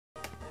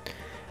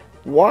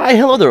Why,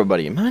 hello there,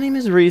 everybody. My name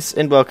is Reese,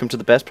 and welcome to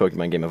the best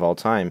Pokemon game of all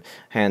time.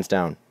 Hands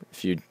down.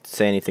 If you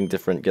say anything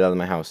different, get out of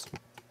my house.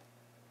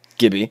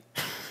 Gibby.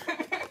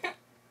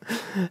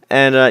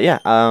 And,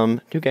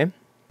 new game.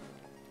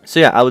 So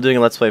yeah, I'll be doing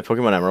a Let's Play of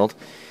Pokemon Emerald,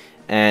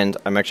 and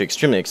I'm actually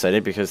extremely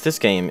excited because this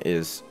game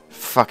is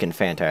fucking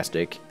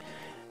fantastic.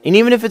 And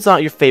even if it's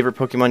not your favorite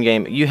Pokemon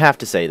game, you have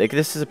to say, like,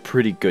 this is a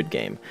pretty good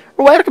game.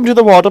 Welcome to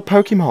the world of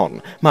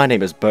Pokemon. My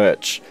name is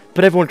Birch,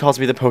 but everyone calls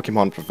me the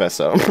Pokemon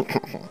Professor.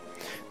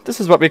 This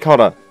is what we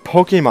call a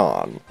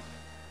Pokemon.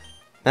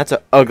 That's an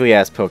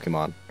ugly-ass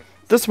Pokemon.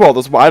 This world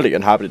is widely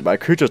inhabited by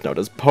creatures known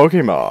as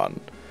Pokemon.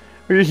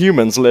 We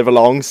humans live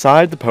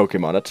alongside the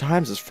Pokemon, at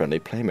times as friendly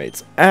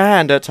playmates,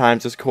 and at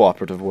times as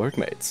cooperative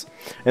workmates.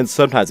 And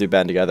sometimes we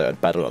band together and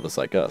battle others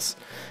like us.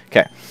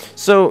 Okay,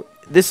 so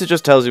this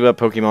just tells you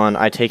about Pokemon.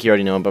 I take you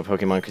already know about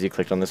Pokemon because you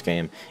clicked on this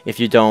game. If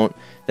you don't,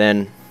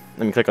 then...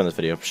 Let me click on this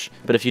video.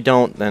 But if you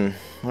don't, then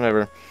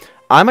whatever.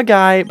 I'm a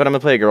guy, but I'm going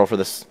to play a girl for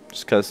this,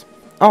 just because...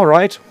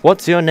 Alright,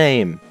 what's your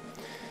name?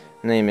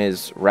 Name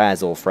is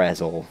Razzle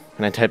Frazzle.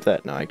 Can I type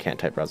that? No, I can't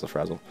type Razzle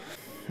Frazzle.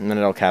 And then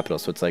it all capital,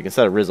 so it's like,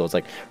 instead of Rizzle, it's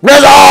like,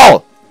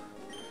 Rizzle!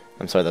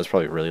 I'm sorry, that was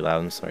probably really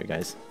loud. I'm sorry,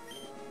 guys.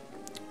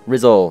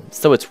 Rizzle.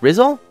 So it's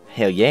Rizzle?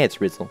 Hell yeah, it's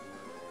Rizzle.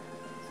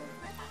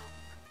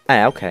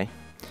 Ah, okay.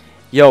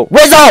 Yo,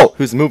 Rizzle!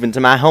 Who's moving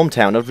to my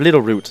hometown of Little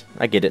Root.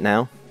 I get it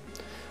now.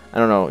 I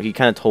don't know, he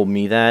kind of told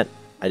me that.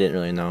 I didn't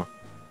really know.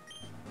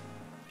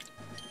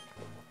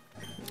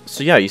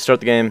 So yeah, you start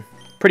the game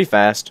pretty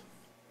fast,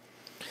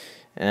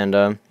 and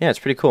yeah, it's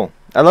pretty cool.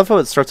 I love how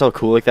it starts all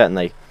cool like that, and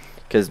like,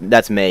 because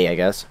that's May, I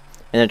guess,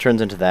 and it turns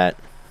into that.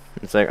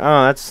 It's like,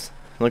 oh, that's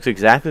looks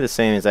exactly the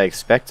same as I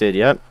expected.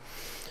 Yep,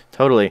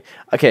 totally.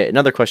 Okay,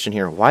 another question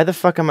here: why the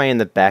fuck am I in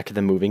the back of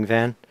the moving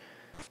van?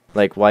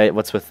 Like, why?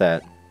 What's with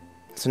that?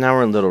 So now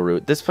we're in Little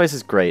Root. This place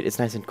is great. It's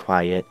nice and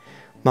quiet.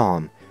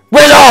 Mom,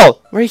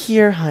 Rizzle! We're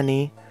here,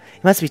 honey.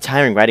 It must be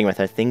tiring riding with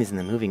our things in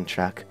the moving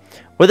truck.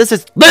 Well, this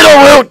is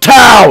Little Root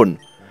Town!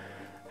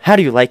 How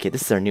do you like it?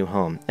 This is our new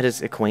home. It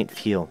is a quaint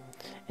feel.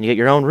 And you get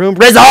your own room.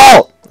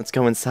 Rizzle! Let's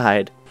go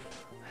inside.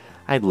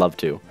 I'd love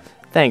to.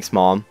 Thanks,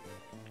 Mom.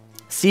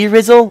 See,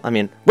 Rizzle? I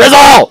mean,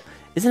 Rizzle!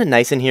 Isn't it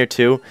nice in here,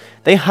 too?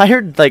 They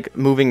hired, like,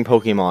 moving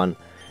Pokemon.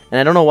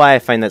 And I don't know why I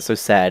find that so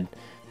sad.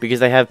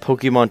 Because they have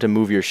Pokemon to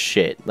move your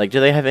shit. Like,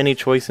 do they have any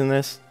choice in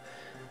this?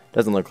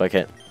 Doesn't look like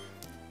it.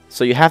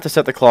 So you have to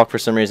set the clock for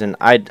some reason.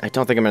 I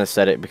don't think I'm going to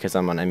set it because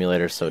I'm on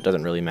emulator, so it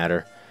doesn't really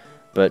matter.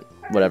 But,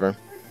 whatever.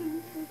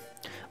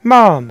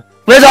 Mom!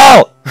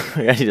 Rizzle!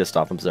 I need to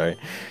stop, I'm sorry.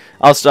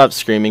 I'll stop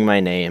screaming my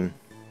name.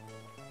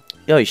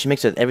 Yo, you should make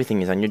sure that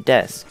everything is on your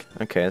desk.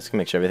 Okay, let's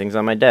make sure everything's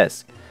on my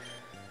desk.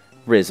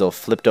 Rizzle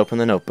flipped open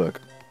the notebook.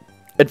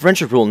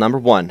 Adventure rule number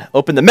 1.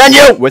 Open the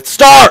menu with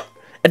start!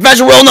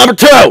 Adventure rule number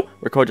 2!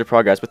 Record your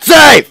progress with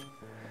save!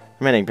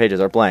 Remaining pages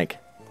are blank.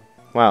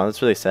 Wow,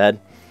 that's really sad.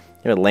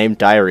 You have a lame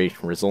diary,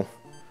 Rizzle.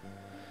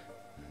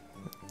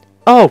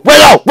 Oh,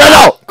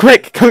 Rizzle!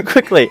 Quick! Come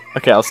quickly!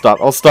 Okay, I'll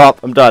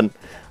stop. I'm done.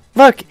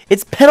 Look,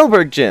 it's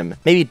Petalburg Gym.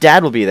 Maybe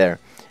Dad will be there.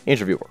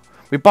 Interviewer,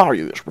 we borrow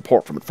you this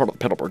report from in front of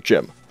the Petalburg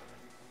Gym.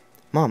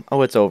 Mom,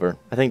 oh, it's over.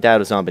 I think Dad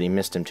was on, but he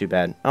missed him. Too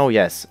bad. Oh,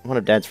 yes. One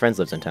of Dad's friends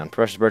lives in town.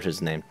 Precious Birch is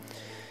his name.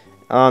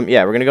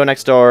 Yeah, we're gonna go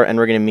next door, and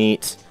we're gonna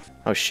meet...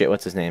 Oh, shit,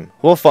 what's his name?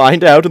 We'll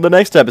find out in the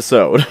next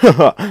episode.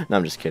 No,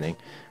 I'm just kidding.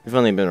 We've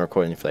only been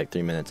recording for like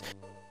 3 minutes.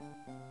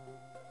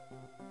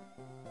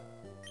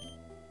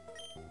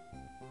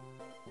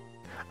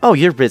 Oh,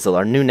 you're Rizzle,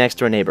 our new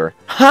next-door neighbor.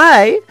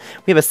 Hi!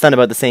 We have a son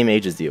about the same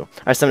age as you.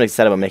 Our son is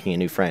excited about making a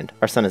new friend.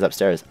 Our son is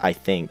upstairs, I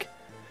think.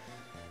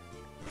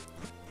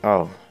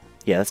 Oh,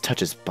 yeah, let's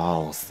touch his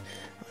balls.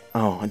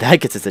 Oh, that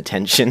gets his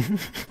attention.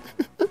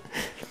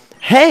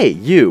 Hey,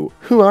 you!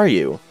 Who are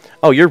you?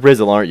 Oh, you're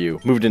Rizzle, aren't you?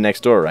 Moved in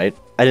next door, right?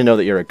 I didn't know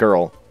that you're a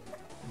girl.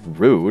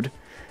 Rude.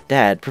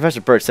 Dad,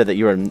 Professor Birch said that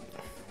you are...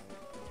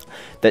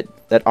 That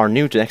our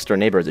new next-door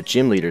neighbor is a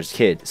gym leader's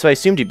kid, so I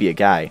assumed you'd be a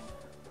guy.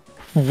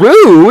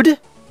 Rude?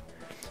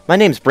 My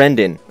name's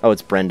Brendan. Oh,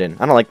 it's Brendan.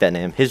 I don't like that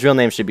name. His real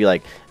name should be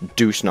like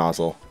Douche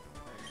Nozzle.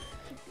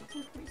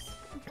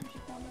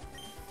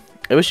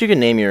 I wish you could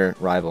name your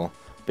rival,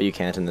 but you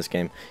can't in this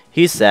game.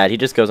 He's sad. He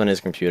just goes on his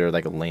computer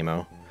like a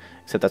lame-o.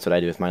 Except that's what I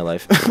do with my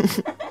life.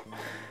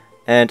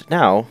 And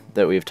now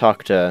that we've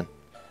talked to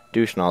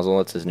Douche Nozzle,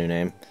 that's his new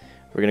name,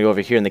 we're gonna go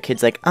over here, and the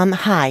kid's like,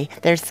 hi,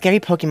 there's scary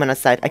Pokemon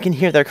outside. I can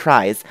hear their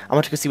cries. I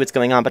want to go see what's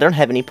going on, but I don't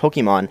have any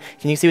Pokemon.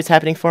 Can you see what's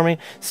happening for me?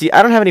 See,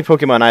 I don't have any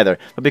Pokemon either,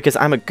 but because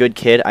I'm a good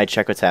kid, I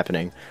check what's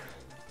happening.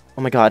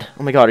 Oh my god,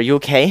 are you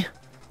okay?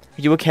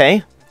 Are you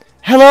okay?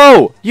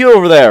 Hello! You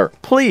over there!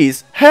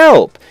 Please,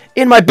 help!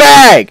 In my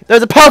bag!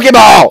 There's a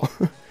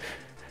Pokeball!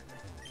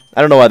 I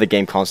don't know why the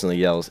game constantly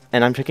yells.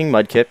 And I'm picking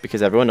Mudkip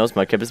because everyone knows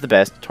Mudkip is the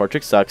best,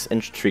 Tortoise sucks,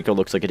 and Trico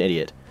looks like an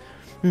idiot.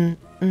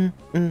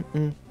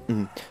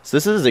 So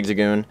this is a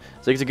Zigzagoon.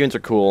 Zigzagoons are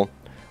cool.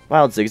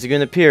 Wild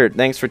Zigzagoon appeared.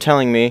 Thanks for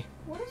telling me.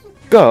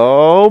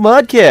 Go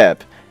Mudkip!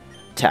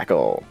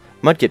 Tackle.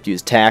 Mudkip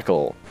used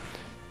Tackle.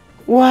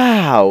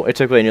 Wow! It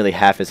took away nearly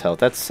half his health.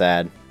 That's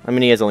sad. I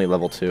mean, he has only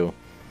level 2.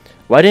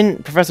 Why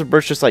didn't Professor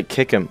Birch just, like,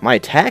 kick him? My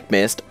attack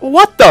missed?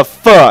 What the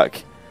fuck?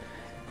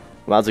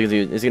 Wow, is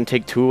it gonna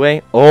take 2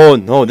 away? Oh,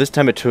 no, this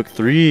time it took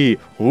 3.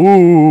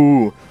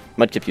 Ooh.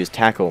 Mudkip used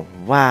tackle.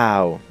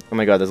 Wow. Oh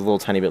my god, there's a little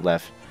tiny bit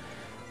left.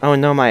 Oh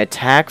no, my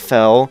attack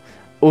fell.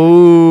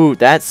 Ooh,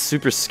 that's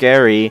super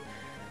scary.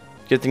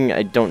 Good thing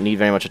I don't need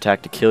very much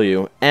attack to kill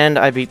you. And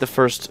I beat the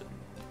first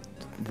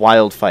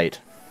wild fight.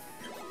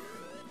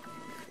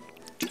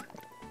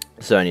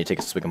 So I need to take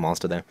a swig of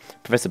monster there.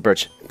 Professor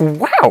Birch.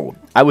 Wow!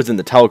 I was in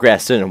the tall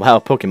grass in a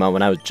wild Pokemon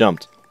when I was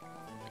jumped.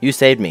 You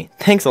saved me.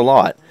 Thanks a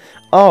lot.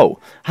 Oh,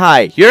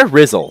 hi, you're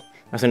Rizzle.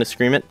 I was going to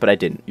scream it, but I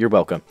didn't. You're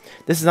welcome.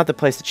 This is not the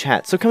place to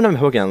chat, so come to my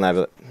Pokemon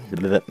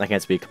lab. I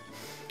can't speak.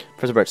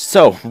 Professor Birch.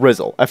 So,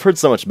 Rizzle, I've heard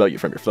so much about you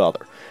from your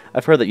father.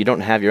 I've heard that you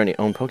don't have your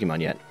own Pokemon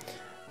yet.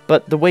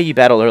 But the way you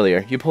battled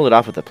earlier, you pulled it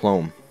off with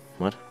aplomb.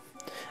 What?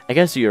 I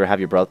guess you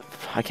have your brother...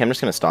 I'm just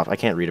going to stop. I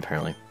can't read,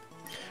 apparently.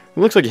 It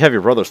looks like you have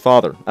your brother's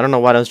father. I don't know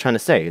what I was trying to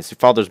say. It's your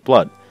father's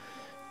blood.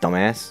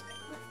 Dumbass.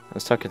 I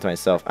was talking to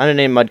myself. I'm going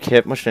to name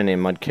Mudkip. What should I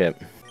name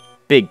Mudkip?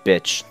 Big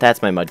Bitch.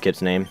 That's my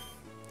Mudkip's name.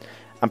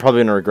 I'm probably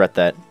going to regret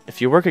that. If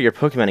you work at your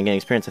Pokemon and gain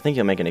experience, I think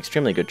you'll make an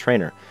extremely good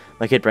trainer.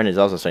 My kid Brendan is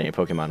also studying a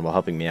Pokemon while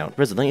helping me out.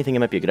 Rizzle, don't you think it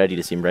might be a good idea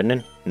to see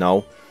Brendan?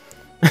 No.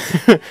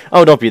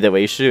 Oh, don't be that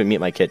way. You should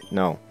meet my kid.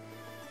 No.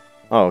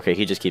 Oh, okay.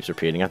 He just keeps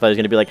repeating. I thought he was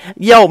going to be like,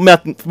 yo,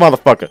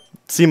 motherfucker.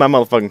 See my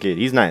motherfucking kid.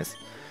 He's nice.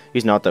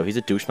 He's not, though. He's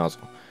a douche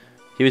nozzle.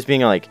 He was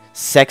being, like,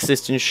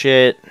 sexist and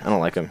shit. I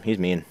don't like him. He's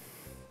mean.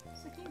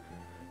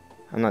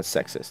 I'm not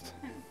sexist.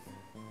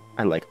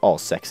 I like all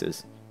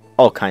sexes.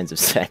 All kinds of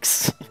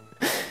sex.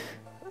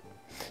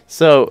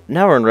 So,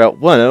 now we're in Route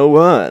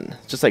 101.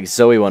 Just like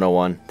Zoe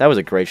 101. That was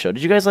a great show.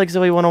 Did you guys like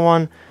Zoe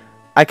 101?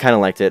 I kind of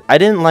liked it. I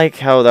didn't like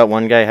how that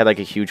one guy had like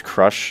a huge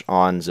crush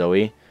on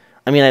Zoe.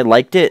 I mean, I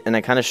liked it, and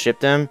I kind of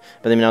shipped him.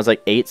 But then I was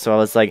like 8, so I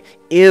was like,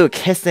 ew,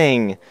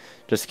 kissing.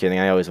 Just kidding.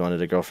 I always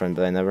wanted a girlfriend,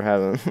 but I never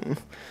have him.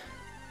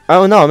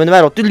 Oh, no, I'm in the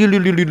battle.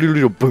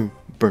 Boom,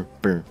 boom,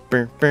 boom,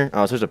 boom, boom.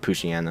 Oh, so there's a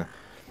Pushiana.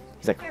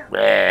 He's like,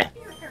 bleh.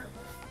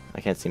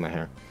 I can't see my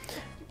hair.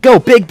 Go,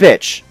 big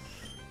bitch!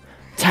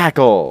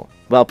 Tackle!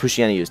 Well,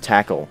 Pushiana used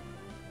tackle.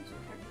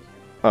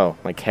 Oh,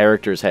 my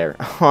character's hair.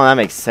 Oh, that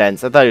makes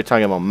sense. I thought you were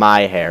talking about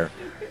my hair.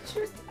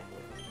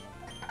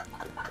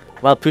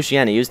 Well,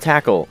 Pushiana used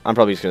tackle. I'm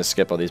probably just going to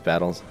skip all these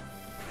battles.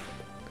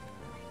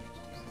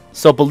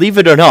 So, believe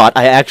it or not,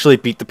 I actually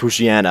beat the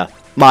Pushiana.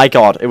 My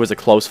god, it was a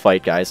close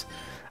fight, guys.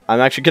 I'm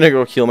actually going to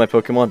go heal my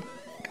Pokemon.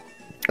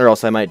 Or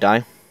else I might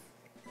die.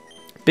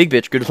 Big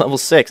Bitch, good level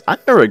 6. I'm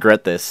going to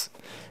regret this.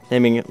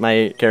 Naming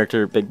my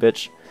character Big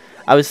Bitch.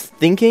 I was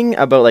thinking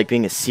about like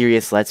being a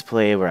serious Let's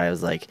Play where I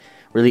was like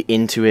really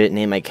into it,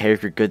 name my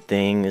character good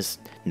things.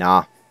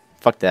 Nah,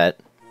 fuck that.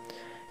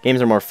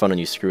 Games are more fun when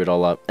you screw it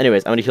all up.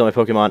 Anyways, I'm gonna heal my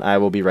Pokemon. I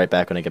will be right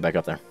back when I get back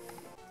up there.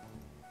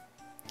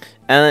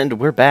 And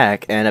we're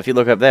back, and if you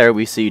look up there,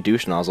 we see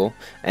Douche Nozzle,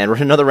 and we're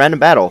in another random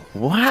battle.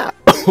 Wow!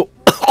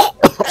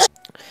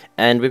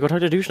 And we go talk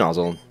to Douche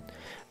Nozzle.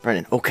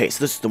 Brennan, okay,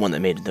 so this is the one that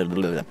made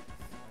the...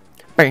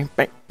 Bam,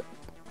 bam,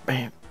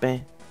 bam,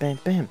 bam, bam,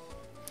 bam.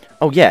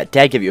 Oh yeah,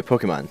 Dad gave you a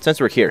Pokemon.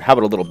 Since we're here, how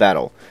about a little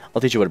battle?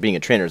 I'll teach you what being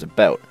a trainer is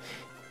about.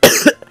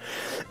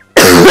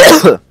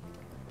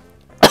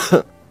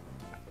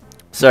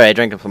 Sorry, I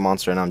drank up a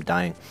monster and I'm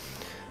dying.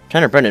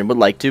 Trainer Brendan would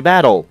like to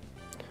battle.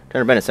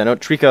 Trainer Brendan sent out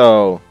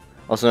Trico,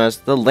 also known as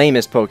the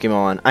lamest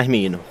Pokemon. I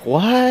mean,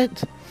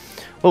 what?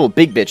 What will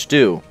Big Bitch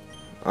do?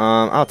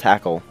 I'll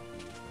tackle.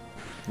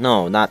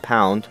 No, not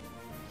pound.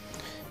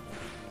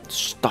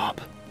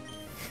 Stop.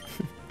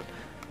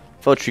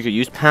 Full Trico,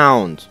 use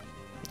pound.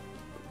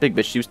 Big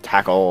Bitch, use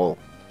tackle.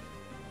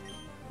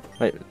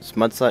 Wait, it's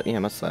Mud Slap? Yeah,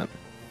 Mud Slap.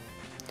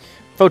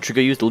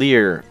 Trico used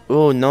Leer.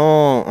 Oh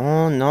no,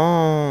 oh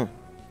no.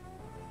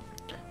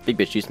 Big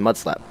Bitch used Mud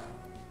Slap.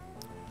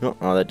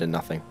 Oh, that did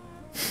nothing.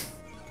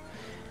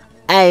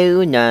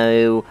 Oh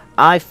no,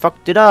 I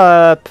fucked it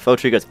up.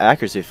 Trico's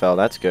accuracy fell,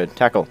 that's good.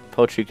 Tackle.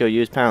 Trico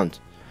used pound.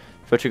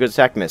 Trico's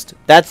attack missed.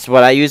 That's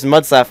what I used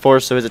Mud Slap for,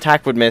 so his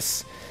attack would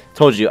miss.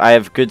 Told you, I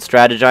have good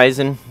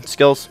strategizing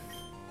skills.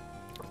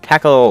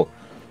 Tackle.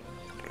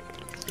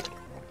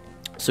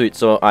 Sweet,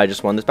 so I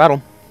just won this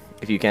battle,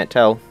 if you can't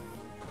tell.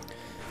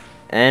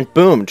 And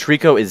boom,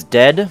 Trico is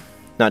dead.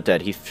 Not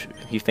dead, he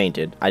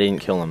fainted. I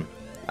didn't kill him.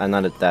 I'm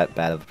not that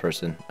bad of a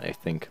person, I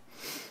think.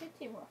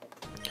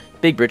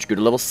 Big Bitch grew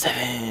to level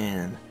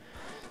 7.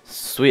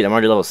 Sweet, I'm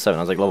already level 7.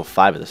 I was like level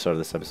 5 at the start of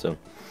this episode.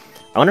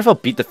 I wonder if I'll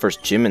beat the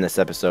first gym in this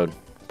episode.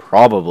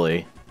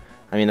 Probably.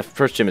 I mean, the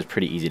first gym is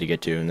pretty easy to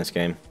get to in this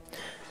game.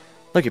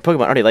 Look, your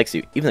Pokemon already likes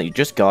you, even though you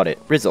just got it.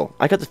 Rizzle,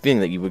 I got the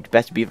feeling that you would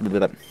best be...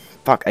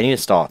 Fuck, I need to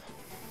stop.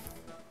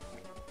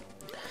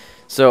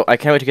 So, I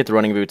can't wait to get the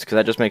running boots, because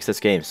that just makes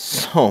this game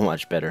so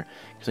much better.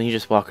 Because when you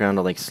just walk around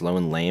all, like, slow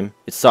and lame,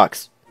 it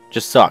sucks.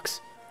 Just sucks.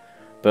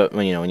 But,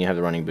 when you have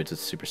the running boots,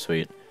 it's super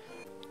sweet.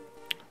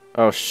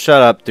 Oh,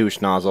 shut up,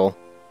 Douche Nozzle.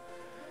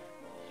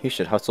 You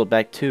should hustle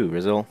back too,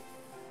 Rizzle.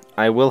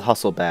 I will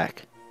hustle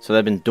back. So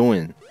I've been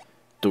doing,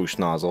 Douche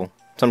Nozzle.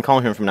 So I'm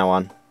calling him from now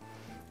on.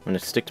 I'm going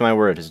to stick to my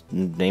word. His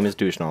name is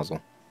Douche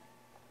Nozzle.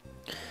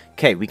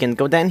 Okay, we can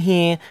go down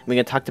here. We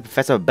can talk to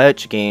Professor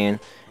Birch again.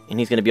 And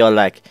he's going to be all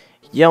like,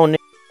 yo, I'm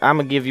going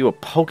to give you a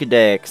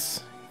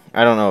Pokedex.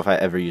 I don't know if I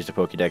ever used a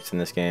Pokedex in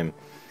this game.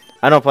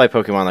 I don't play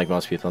Pokemon like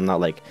most people. I'm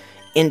not like,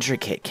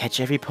 intricate, catch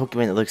every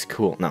Pokemon that looks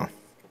cool. No.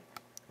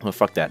 Well,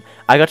 fuck that.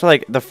 I got to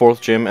like the 4th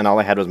gym and all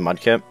I had was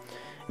Mudkip.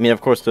 I mean,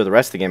 of course, through the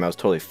rest of the game I was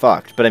totally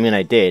fucked. But I mean,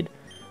 I did.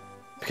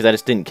 Because I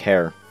just didn't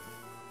care.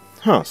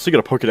 Huh, so you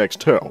got a Pokedex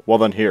too. Well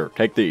then, here,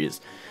 take these.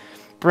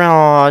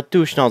 Bro,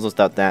 douche nozzle's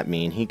not that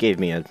mean. He gave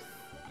me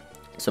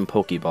some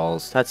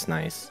Pokeballs. That's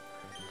nice.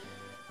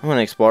 I'm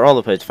gonna explore all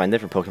the places to find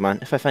different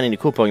Pokemon. If I find any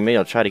cool Pokemon, maybe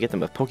I'll try to get them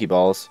with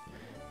Pokeballs.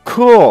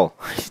 Cool!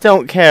 I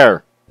don't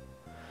care!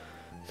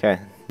 Okay,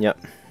 yep.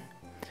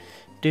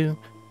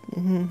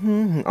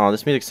 Oh,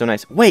 this music's so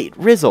nice. Wait,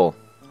 Rizzle!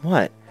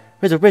 What?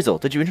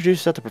 Rizzle, did you introduce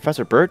yourself to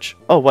Professor Birch?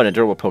 Oh, what an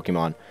adorable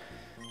Pokemon.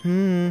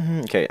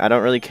 Okay, I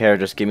don't really care.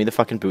 Just give me the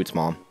fucking boots,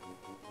 Mom.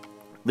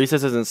 At least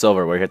this isn't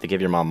Silver, where you have to give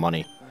your mom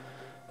money.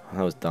 Oh,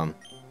 that was dumb.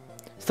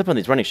 Step on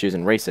these running shoes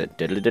and race it.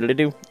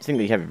 Diddly-diddly-doo. You think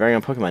that you have your very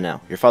own Pokemon now.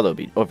 Your father will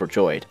be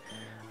overjoyed.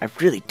 I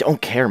really don't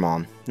care,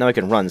 Mom. Now I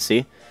can run,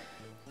 see?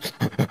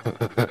 That's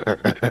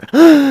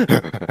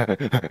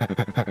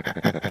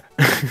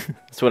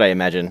what I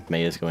imagine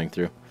May is going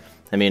through.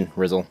 I mean,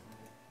 Rizzle.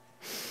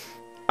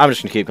 I'm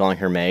just gonna keep calling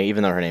her May,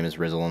 even though her name is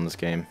Rizzle in this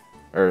game.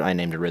 Or, I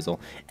named her Rizzle.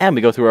 And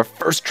we go through our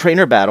first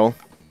trainer battle.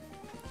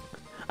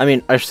 I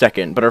mean, our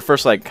second, but our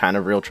first, like, kind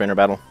of real trainer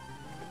battle.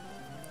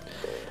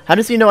 How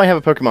does he know I have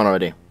a Pokemon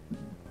already?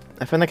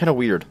 I find that kind of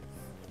weird.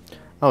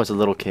 Oh, it's a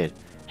little kid.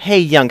 Hey,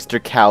 youngster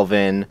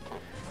Calvin.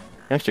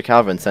 Youngster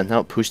Calvin sent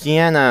out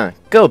Pushtiana.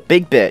 Go,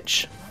 big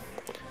bitch.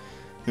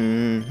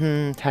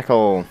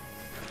 Tackle.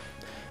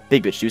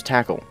 Big bitch used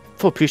tackle.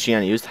 Full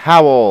Pushtiana used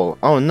howl.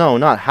 Oh no,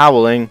 not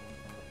howling.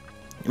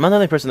 Am I the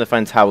only person that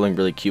finds howling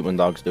really cute when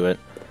dogs do it?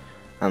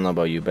 I don't know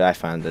about you, but I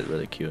find it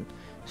really cute.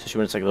 Especially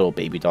when it's like little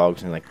baby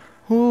dogs and like,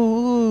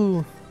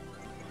 ooh.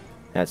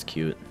 That's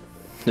cute.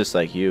 Just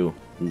like you,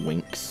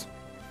 winks.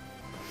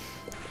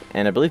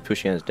 And I believe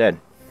Pushtiana is dead.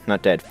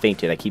 Not dead,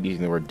 fainted. I keep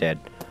using the word dead.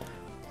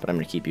 But I'm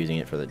going to keep using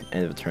it for the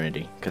end of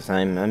eternity. Because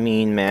I'm a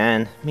mean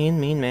man. Mean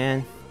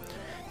man.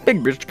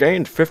 Big bitch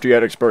gained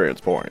 58 experience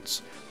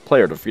points.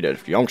 Player defeated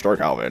youngster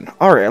Calvin.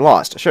 Alright, I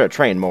lost. I should have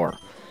trained more.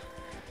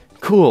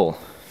 Cool.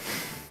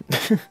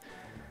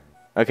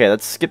 Okay,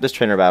 let's skip this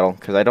trainer battle.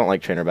 Because I don't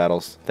like trainer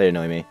battles. They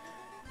annoy me.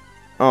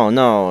 Oh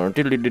no.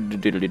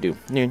 Doodly-doo-doo-doo-doo-doo.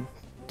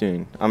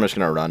 I'm just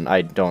going to run.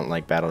 I don't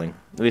like battling.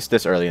 At least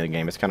this early in the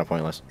game. It's kind of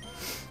pointless.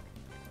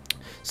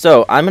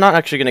 So, I'm not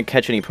actually going to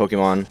catch any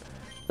Pokemon.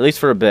 At least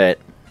for a bit.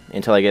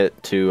 Until I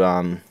get to,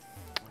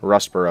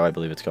 Rustboro, I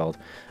believe it's called.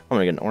 I'm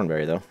gonna get an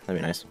Oranberry, though. That'd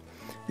be nice.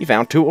 You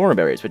found 2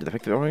 Oranberries. Wait, did I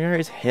pick the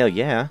Oranberries? Hell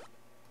yeah.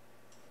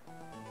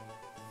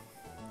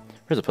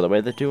 Where's put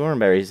away the 2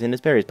 Oranberries in his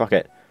berries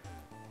bucket?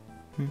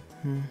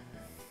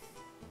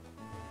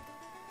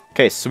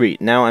 Okay,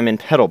 sweet. Now I'm in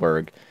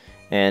Petalburg.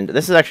 And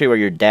this is actually where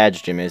your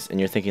dad's gym is. And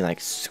you're thinking,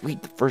 like,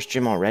 sweet, the first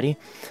gym already?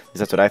 Because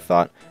that's what I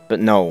thought. But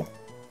no,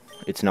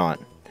 it's not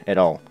at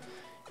all.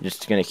 I'm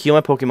just gonna heal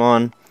my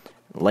Pokemon.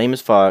 Lame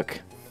as fuck.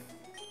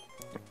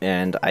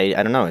 And I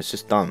don't know, it's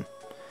just dumb.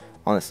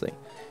 Honestly.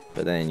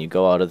 But then you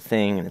go out of the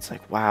thing and it's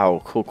like,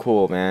 wow,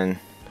 cool, man.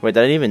 Wait,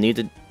 did I even need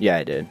to? Yeah,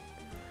 I did.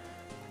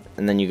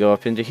 And then you go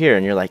up into here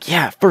and you're like,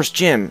 yeah, first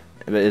gym.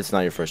 But it's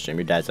not your first gym.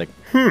 Your dad's like,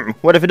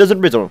 what if it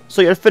isn't Rizzle?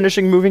 So you're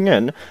finishing moving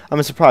in?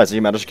 I'm surprised that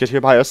you managed to get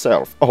here by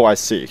yourself. Oh, I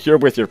see. You're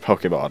with your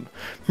Pokemon.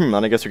 Then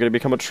I guess you're going to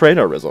become a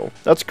trainer, Rizzle.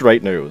 That's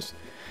great news.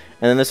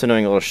 And then this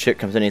annoying little shit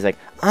comes in and he's like,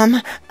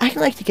 I'd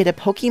like to get a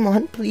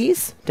Pokemon,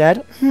 please,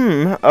 Dad.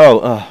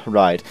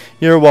 Right.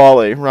 You're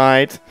Wally,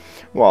 right?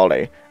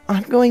 Wally.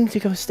 I'm going to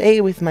go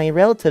stay with my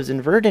relatives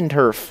in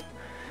Verdanturf.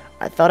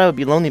 I thought I would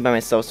be lonely by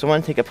myself, so I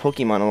want to take a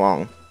Pokemon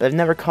along. But I've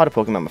never caught a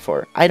Pokemon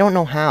before. I don't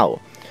know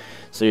how.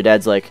 So your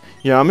dad's like,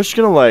 yeah, I'm just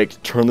gonna,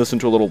 like, turn this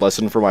into a little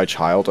lesson for my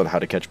child on how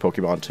to catch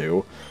Pokemon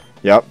too.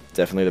 Yep,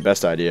 definitely the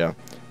best idea.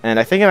 And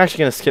I think I'm actually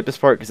gonna skip this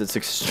part because it's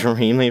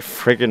extremely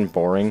friggin'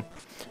 boring.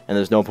 And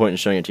there's no point in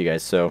showing it to you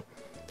guys, so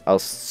I'll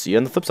see you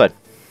on the flip side.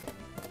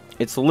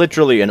 It's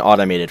literally an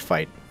automated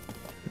fight.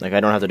 Like, I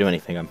don't have to do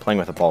anything. I'm playing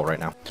with a ball right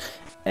now.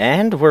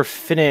 And we're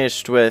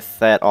finished with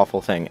that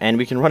awful thing. And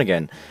we can run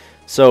again.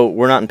 So,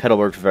 we're not in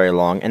Petalburg for very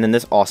long. And then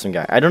this awesome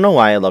guy. I don't know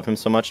why I love him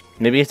so much.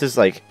 Maybe it's just,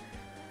 like,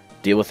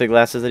 deal with the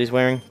glasses that he's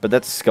wearing. But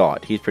that's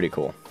Scott. He's pretty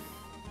cool.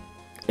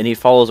 And he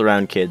follows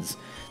around kids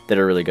that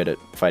are really good at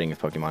fighting with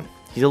Pokemon.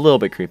 He's a little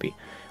bit creepy.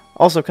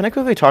 Also, can I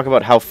quickly talk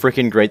about how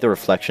freaking great the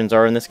reflections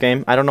are in this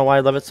game? I don't know why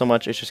I love it so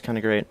much. It's just kind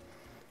of great.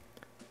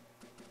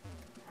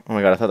 Oh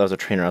my god, I thought that was a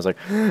trainer. I was like,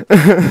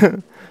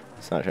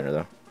 it's not a trainer,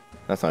 though.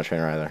 That's not a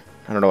trainer either.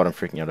 I don't know what I'm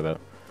freaking out about.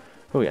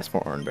 Oh, yes,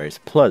 more Oranberries.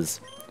 Plus,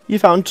 you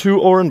found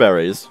 2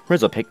 Oranberries.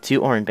 Rizzle picked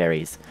 2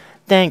 Oranberries.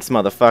 Thanks,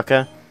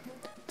 motherfucker.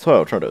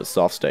 Soil Tortoise,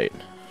 soft state.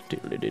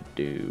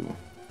 Doodly-doo-doo.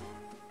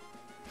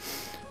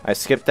 I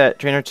skipped that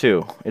trainer,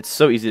 too. It's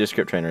so easy to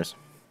skip trainers.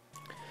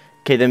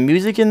 Okay, the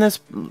music in this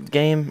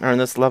game, or in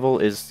this level,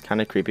 is kind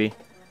of creepy.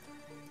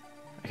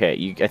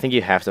 Okay, I think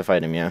you have to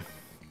fight him, yeah.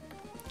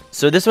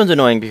 So this one's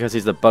annoying because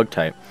he's the bug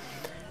type.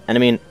 And I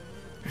mean,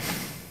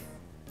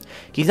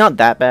 he's not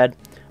that bad,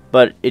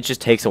 but it just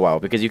takes a while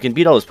because you can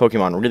beat all those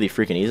Pokemon really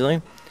freaking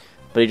easily,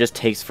 but it just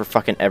takes for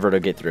fucking ever to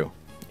get through,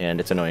 and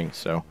it's annoying,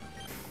 so.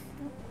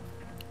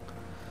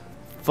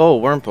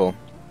 Full Wurmple.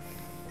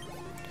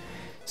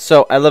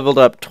 So I leveled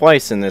up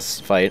twice in this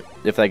fight,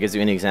 if that gives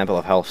you any example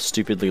of how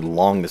stupidly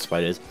long this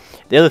fight is.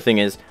 The other thing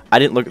is, I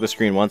didn't look at the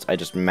screen once, I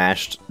just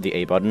mashed the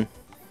A button.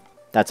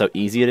 That's how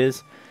easy it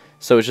is.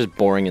 So it's just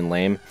boring and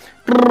lame.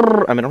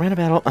 I'm in a random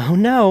battle. Oh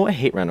no, I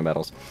hate random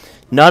battles.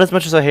 Not as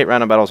much as I hate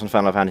random battles in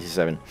Final Fantasy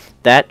VII.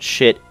 That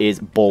shit is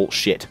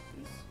bullshit.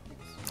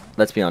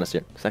 Let's be honest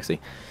here. Sexy.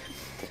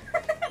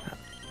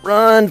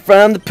 Run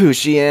from the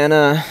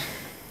Poochyena.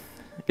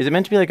 Is it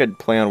meant to be like a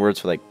play on words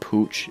for like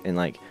pooch and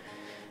like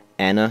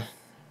Anna?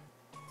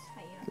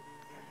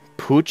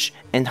 Pooch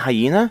and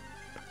hyena?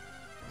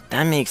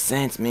 That makes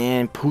sense,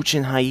 man. Pooch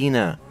and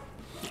hyena.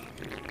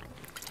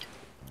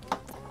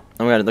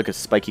 Oh my god, look at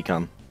Spiky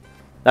come.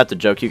 That's a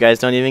joke you guys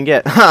don't even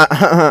get.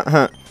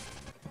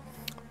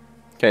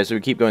 Okay, so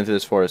we keep going through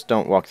this forest.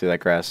 Don't walk through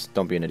that grass.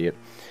 Don't be an idiot.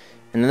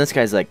 And then this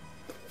guy's like,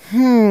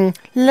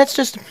 let's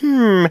just,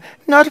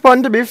 not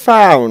one to be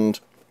found.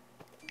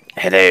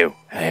 Hello,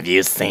 have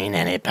you seen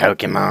any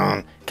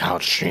Pokemon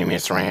called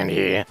Shumis around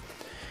here?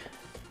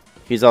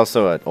 He's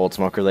also an old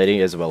smoker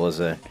lady, as well as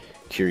a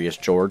curious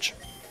George.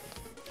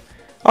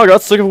 I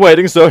got sick of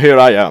waiting, so here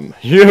I am.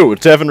 You,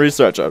 Devon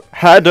researcher,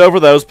 hand over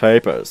those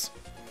papers.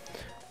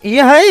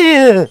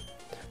 Yeah!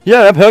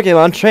 You're a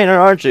Pokemon trainer,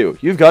 aren't you?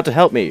 You've got to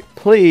help me,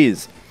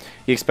 please.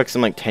 He expects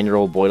some, like,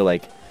 10-year-old boy to,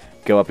 like,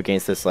 go up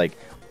against this, like,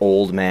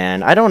 old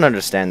man. I don't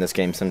understand this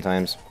game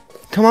sometimes.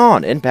 Come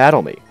on, and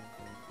battle me.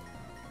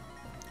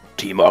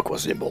 Team Aqua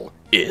symbol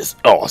is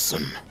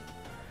awesome.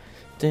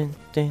 Ding,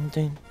 ding,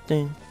 ding,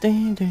 ding,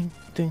 ding, ding,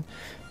 ding.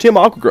 Team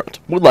Aqua Grunt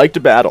would like to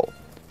battle.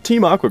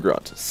 Team Aqua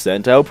Grunt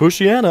sent out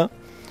Poochyena.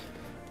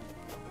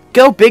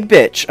 Go, big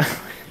bitch!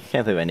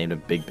 Can't believe I named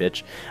him Big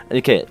Bitch.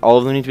 Okay, all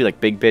of them need to be like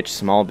big bitch,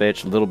 small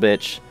bitch, little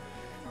bitch,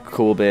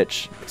 cool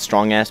bitch,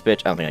 strong ass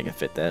bitch. I don't think I can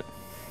fit that.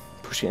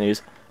 Poochyena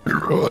use.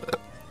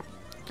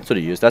 That's what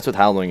he used. That's what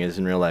howling is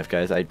in real life,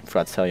 guys. I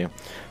forgot to tell you.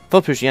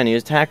 Full Poochyena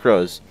used attack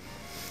rose.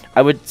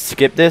 I would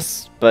skip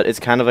this, but it's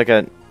kind of like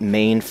a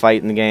main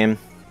fight in the game.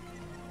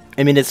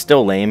 I mean, it's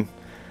still lame,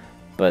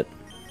 but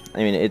I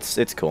mean,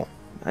 it's cool.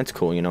 That's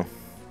cool, you know.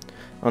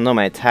 Oh no,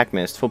 my attack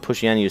missed. Full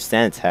Poochyena used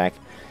stand attack.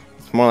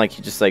 It's more like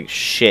he just like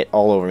shit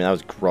all over me. That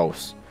was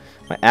gross.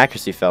 My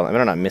accuracy fell. I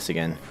better not miss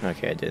again.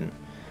 Okay, I didn't.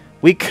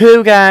 We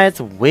cool, guys.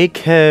 We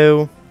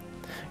cool.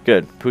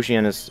 Good.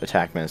 Poochyena's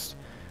attack missed.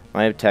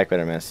 My attack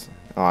better miss.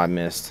 Oh, I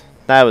missed.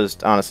 That was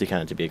honestly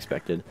kind of to be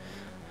expected.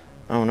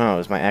 Oh no,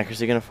 is my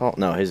accuracy gonna fall?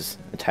 No, his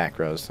attack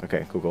rose.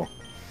 Okay, cool.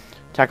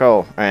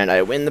 Tackle, and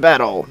I win the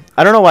battle.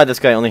 I don't know why this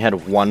guy only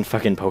had one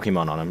fucking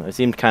Pokemon on him. It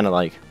seemed kind of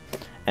like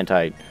I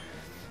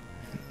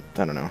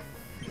don't know.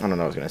 I don't know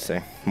what I was gonna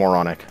say.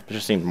 Moronic. It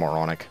just seemed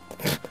moronic.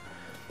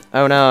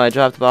 Oh no, I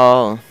dropped the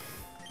ball.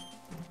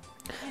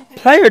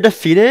 Player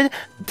defeated.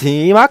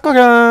 Team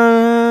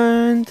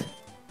Aquagrant.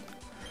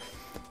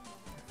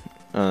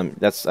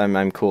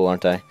 I'm cool,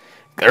 aren't I?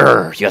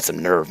 Grr, you got some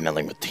nerve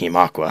meddling with Team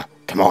Aqua.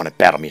 Come on and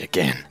battle me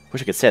again.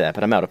 Wish I could say that,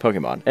 but I'm out of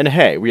Pokemon. And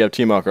hey, we have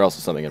Team Aqua also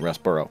something in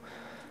Restboro.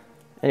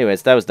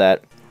 Anyways, that was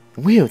that.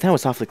 Whew, that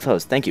was awfully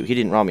close. Thank you. He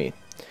didn't rob me.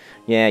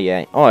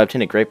 Yeah. Oh, I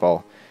obtained a Great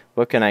Ball.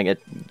 What can I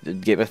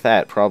get with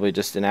that? Probably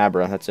just an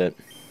Abra. That's it.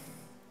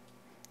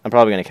 I'm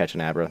probably going to catch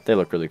an Abra. They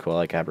look really cool. I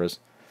like Abras.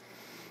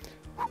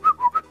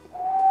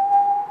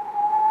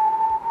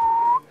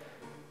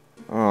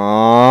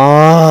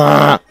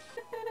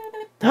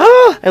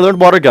 I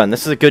learned Water Gun.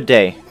 This is a good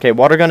day. Okay,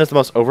 Water Gun is the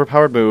most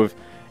overpowered move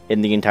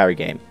in the entire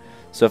game.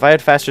 So if I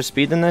had faster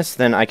speed than this,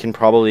 then I can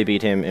probably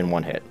beat him in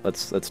one hit.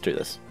 Let's do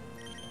this.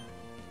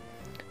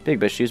 Big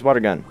Bish, use Water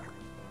Gun.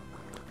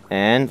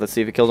 And let's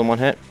see if it kills in one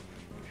hit.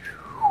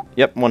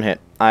 Yep, one hit.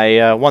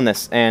 I won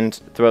this, and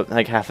throughout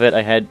like half of it,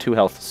 I had 2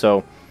 health,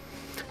 so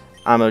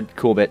I'm a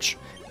cool bitch.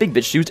 Big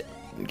Bitch used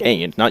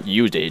gained, not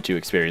used 82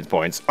 experience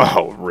points.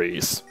 Oh,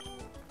 Reese.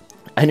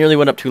 I nearly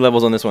went up 2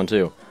 levels on this one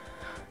too.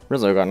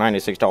 Rizzo got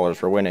 $96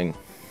 for winning.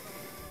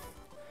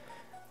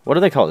 What do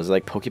they call this?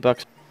 Like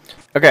Pokebucks?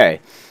 Okay,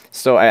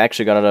 so I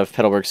actually got out of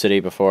Petalburg City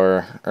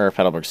before, or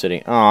Petalburg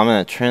City. Oh, I'm in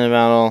a trainer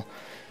battle.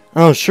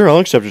 Oh, sure, I'll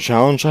accept your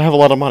challenge. I have a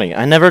lot of money.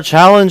 I never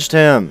challenged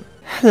him.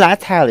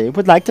 Last Hallie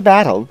would like to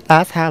battle.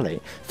 Last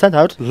Hallie sent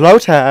out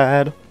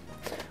Lotad.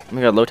 Oh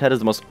my god, Lotad is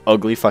the most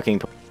ugly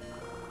fucking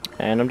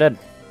and I'm dead.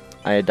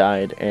 I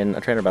died in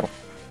a trainer battle.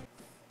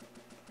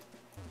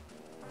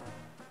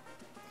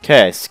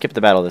 Okay, skip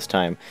the battle this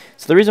time.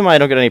 So the reason why I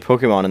don't get any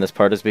Pokemon in this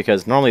part is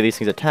because normally these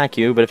things attack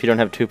you, but if you don't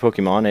have 2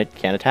 Pokemon, it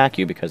can't attack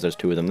you because there's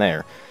 2 of them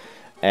there.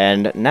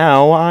 And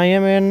now I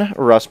am in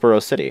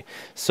Rustboro City.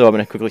 So I'm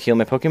going to quickly heal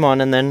my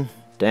Pokemon and then,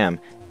 damn,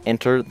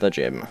 enter the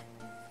gym.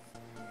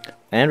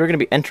 And we're going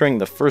to be entering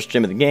the first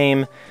gym of the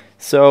game.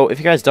 So if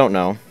you guys don't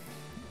know,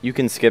 you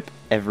can skip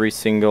every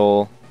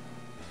single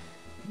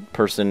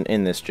person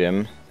in this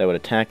gym that would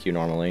attack you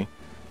normally.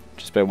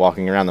 just by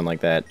walking around them like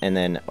that, and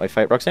then I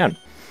fight Roxanne.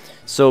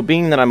 So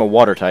being that I'm a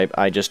water type,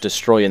 I just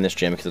destroy in this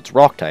gym because it's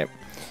rock type.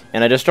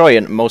 And I destroy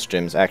in most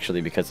gyms,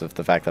 actually, because of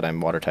the fact that I'm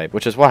water type,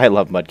 which is why I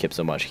love Mudkip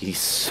so much. He's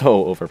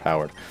so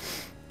overpowered.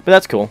 But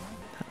that's cool.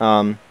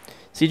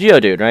 See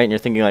Geodude, right? And you're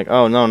thinking like,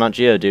 oh no, not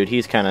Geodude.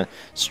 He's kind of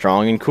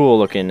strong and cool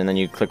looking. And then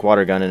you click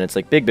Water Gun, and it's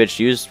like, big bitch,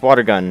 use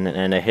Water Gun.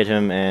 And I hit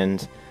him,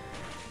 and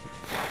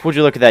would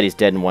you look at that? He's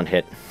dead in one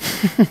hit.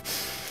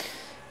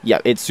 Yeah,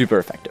 it's super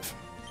effective.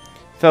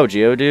 Faux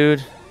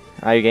Geodude,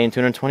 I gained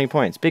 220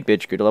 points. Big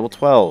bitch grew to level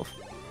 12.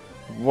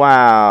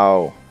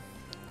 Wow.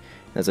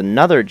 There's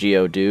another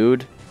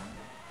Geodude.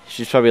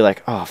 She's probably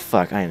like, oh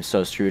fuck, I am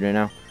so screwed right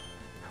now.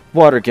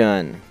 Water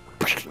Gun.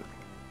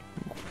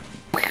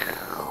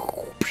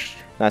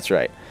 That's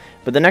right.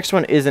 But the next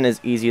one isn't as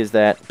easy as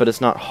that, but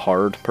it's not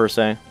hard per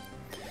se.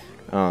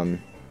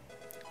 I'm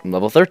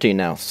level 13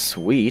 now.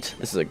 Sweet.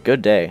 This is a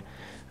good day.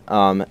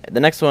 The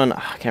next one,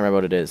 I can't remember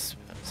what it is.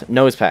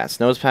 Nose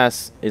Pass. Nose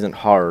Pass isn't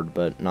hard,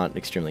 but not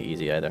extremely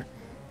easy either.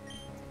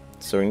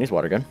 So we're gonna use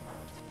Water Gun.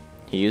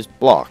 He used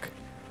Block.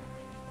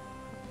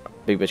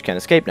 Big bitch can't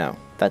escape now.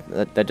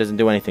 That doesn't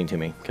do anything to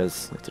me,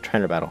 because it's a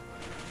trainer battle.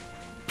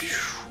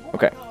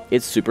 Okay,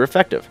 it's super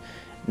effective.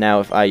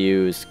 Now if I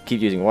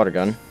keep using Water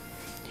Gun,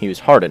 he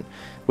used Harden,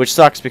 which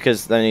sucks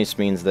because that just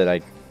means that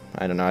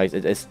I don't know,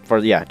 it's for,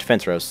 yeah,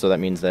 defense rose, so that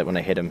means that when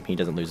I hit him, he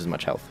doesn't lose as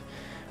much health.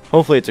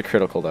 Hopefully it's a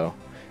critical, though.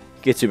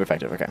 It's super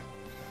effective, okay.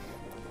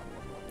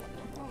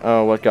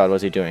 Oh, what god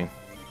was he doing?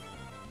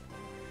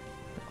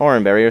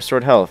 Oran Berry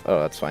restored health. Oh,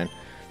 that's fine.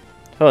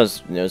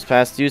 Nose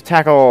Pass, use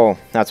Tackle.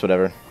 That's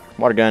whatever.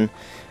 Water Gun.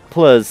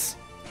 Plus,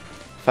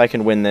 if I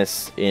can win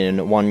this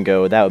in one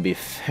go, that would be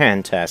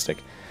fantastic.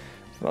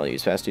 Well,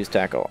 use Fast, use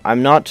Tackle.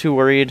 I'm not too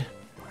worried,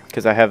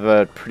 because I have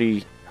a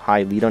pretty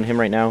high lead on him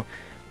right now.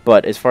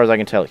 But as far as I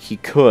can tell, he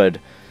could,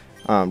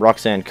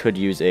 Roxanne could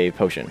use a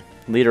potion.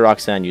 Leader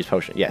Roxanne use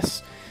potion.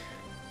 Yes.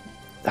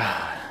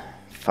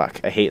 Fuck,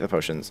 I hate the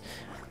potions.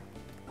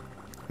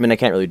 I mean, I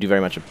can't really do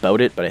very much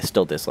about it, but I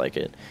still dislike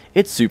it.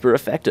 It's super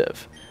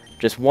effective.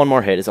 Just one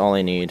more hit is all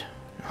I need.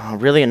 Oh,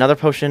 really? Another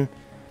potion?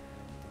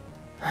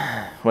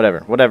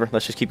 Whatever.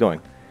 Let's just keep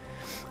going.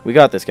 We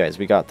got this, guys.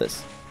 We got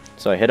this.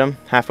 So I hit him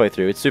halfway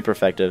through. It's super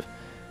effective.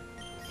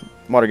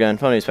 Water Gun.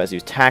 Pony's Pass.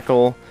 Use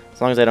Tackle. As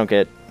long as I don't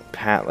get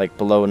like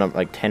below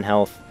like 10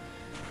 health,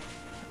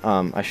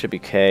 I should be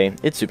okay.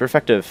 It's super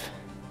effective.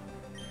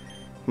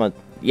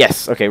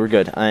 Yes. Okay, we're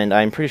good. And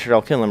I'm pretty sure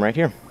I'll kill him right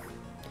here.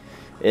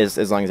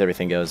 As long as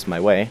everything goes my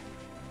way.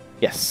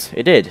 Yes,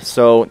 it did.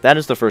 So that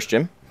is the first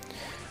gym.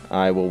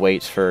 I will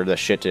wait for the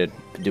shit to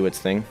do its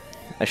thing.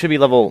 I should be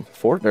level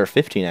 4 or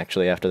 15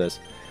 actually after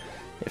this,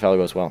 if all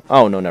goes well.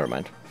 Oh no, never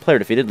mind. Player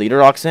defeated, Leader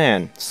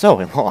Roxanne.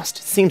 So I lost.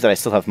 It seems that I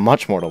still have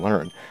much more to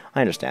learn.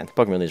 I understand. The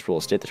Pokemon League's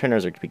rules state the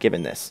trainers are to be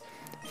given this.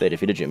 If they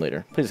defeat a gym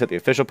leader, please accept the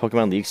official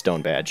Pokemon League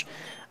Stone Badge.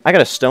 I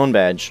got a Stone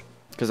Badge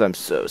because I'm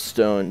so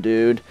stoned,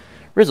 dude.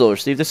 Rizzle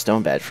received a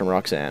Stone Badge from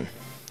Roxanne.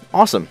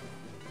 Awesome.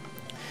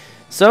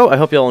 So, I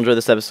hope you all enjoyed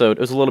this episode. It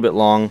was a little bit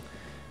long.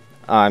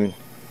 I'm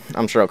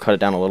sure I'll cut it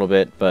down a little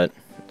bit, but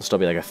it'll still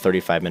be like a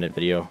 35-minute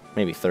video.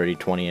 Maybe 30,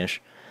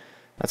 20-ish.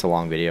 That's a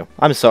long video.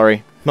 I'm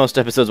sorry. Most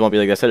episodes won't be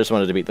like this. I just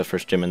wanted to beat the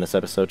first gym in this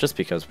episode, just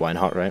because why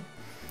not, right?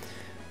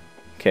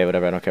 Okay,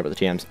 whatever. I don't care about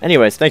the TMs.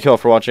 Anyways, thank you all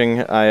for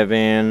watching. I have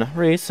been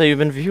Reese. So you've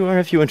been viewer.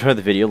 If you enjoyed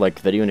the video, like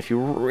the video, and if you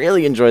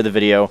really enjoyed the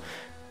video,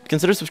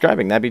 consider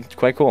subscribing. That'd be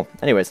quite cool.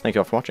 Anyways, thank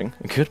you all for watching.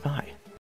 Goodbye.